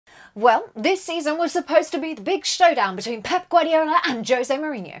Well, this season was supposed to be the big showdown between Pep Guardiola and Jose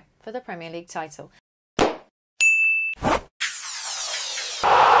Mourinho for the Premier League title.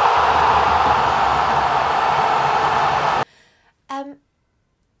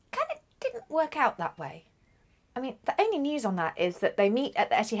 Kind of didn't work out that way. I mean, the only news on that is that they meet at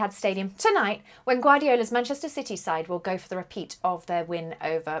the Etihad Stadium tonight when Guardiola's Manchester City side will go for the repeat of their win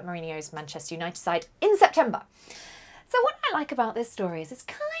over Mourinho's Manchester United side in September. So what I like about this story is it's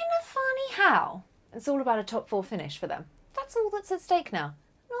kind of funny how it's all about a top four finish for them. That's all that's at stake now.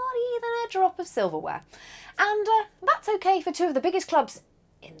 Not even a drop of silverware. And that's okay for two of the biggest clubs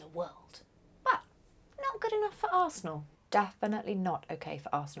in the world. But not good enough for Arsenal. Definitely not okay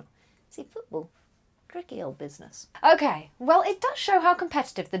for Arsenal. See, football, tricky old business. Okay, well, it does show how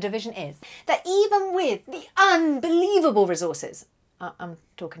competitive the division is. That even with the unbelievable resources, I'm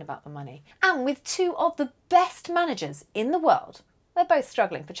talking about the money, and with two of the best managers in the world, they're both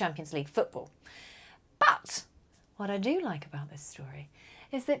struggling for Champions League football. But what I do like about this story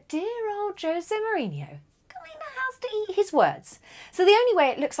is that dear old Jose Mourinho kind of has to eat his words. So the only way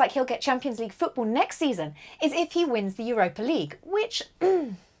it looks like he'll get Champions League football next season is if he wins the Europa League, which...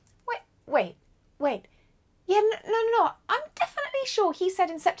 Wait. Yeah, no. I'm definitely sure he said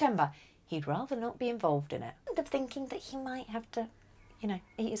in September he'd rather not be involved in it. I'm thinking that he might have to,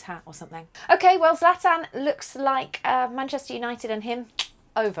 eat his hat or something. Okay, well, Zlatan looks like Manchester United and him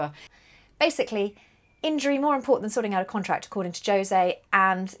over. Basically, injury more important than sorting out a contract, according to Jose.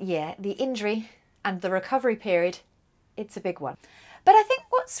 And yeah, the injury and the recovery period, it's a big one. But I think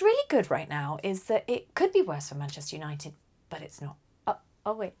what's really good right now is that it could be worse for Manchester United, but it's not.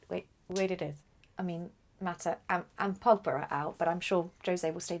 Wait, it is. I mean, Mata and Pogba are out, but I'm sure Jose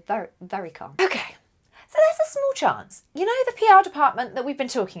will stay very, very calm. Okay, so there's a small chance. You know the PR department that we've been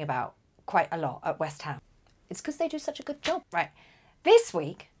talking about quite a lot at West Ham? It's because they do such a good job. Right, this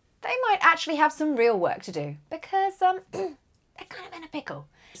week, they might actually have some real work to do because they're kind of in a pickle.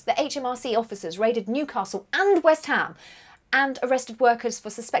 The HMRC officers raided Newcastle and West Ham and arrested workers for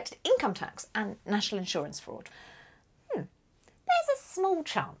suspected income tax and national insurance fraud. There's a small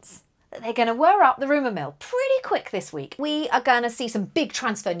chance that they're going to whir up the rumour mill pretty quick this week. We are going to see some big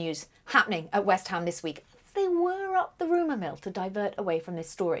transfer news happening at West Ham this week. They whir up the rumour mill to divert away from this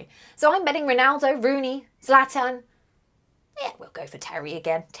story. So I'm betting Ronaldo, Rooney, Zlatan. Yeah, we'll go for Terry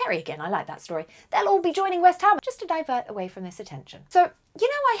again. I like that story. They'll all be joining West Ham just to divert away from this attention. So,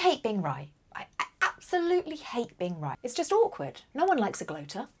 I hate being right. I absolutely hate being right. It's just awkward. No one likes a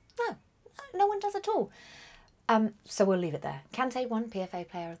gloater. No one does at all. So we'll leave it there. Kante won PFA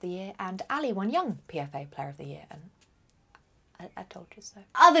Player of the Year and Ali won Young PFA Player of the Year. And I told you so.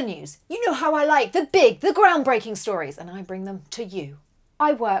 Other news. You know how I like the big, the groundbreaking stories, and I bring them to you.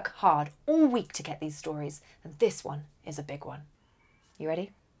 I work hard all week to get these stories, and this one is a big one. You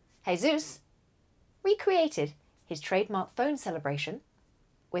ready? Jesus recreated his trademark phone celebration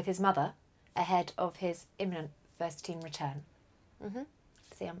with his mother ahead of his imminent first team return.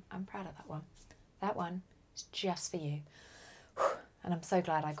 See, I'm proud of that one. That one is just for you. And I'm so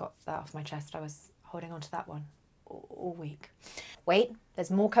glad I got that off my chest. I was holding on to that one all week. Wait,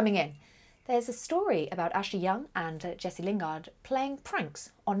 there's more coming in. There's a story about Ashley Young and Jesse Lingard playing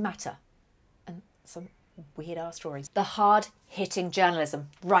pranks on Mata. And some weird-ass stories. The hard-hitting journalism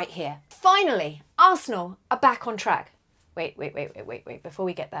right here. Finally, Arsenal are back on track. Wait. Before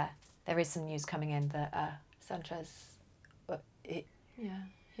we get there, there is some news coming in that Sanchez...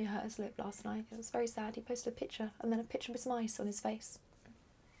 He hurt his lip last night. It was very sad. He posted a picture and then a picture with some ice on his face.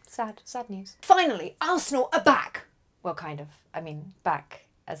 Sad news. Finally, Arsenal are back. Well, kind of. I mean, back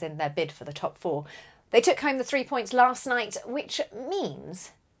as in their bid for the top four. They took home the 3 points last night, which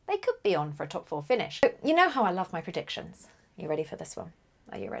means they could be on for a top four finish. You know how I love my predictions. You ready for this one?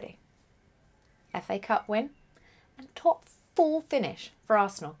 Are you ready? FA Cup win and top four finish for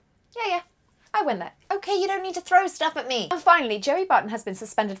Arsenal. Yeah. I win that. Okay, you don't need to throw stuff at me. And finally, Joey Barton has been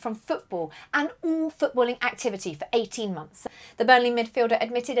suspended from football and all footballing activity for 18 months. The Burnley midfielder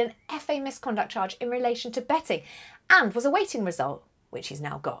admitted an FA misconduct charge in relation to betting and was awaiting result, which he's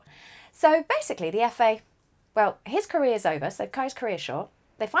now got. So basically, the FA, well, his career is over, so cut his career short.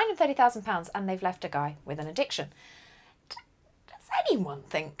 They fined him £30,000 and they've left a guy with an addiction. Does anyone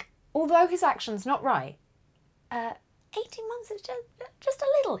think, although his action's not right, 18 months is just a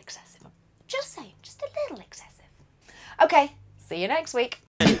little excessive? Just saying, just a little excessive. Okay, see you next week.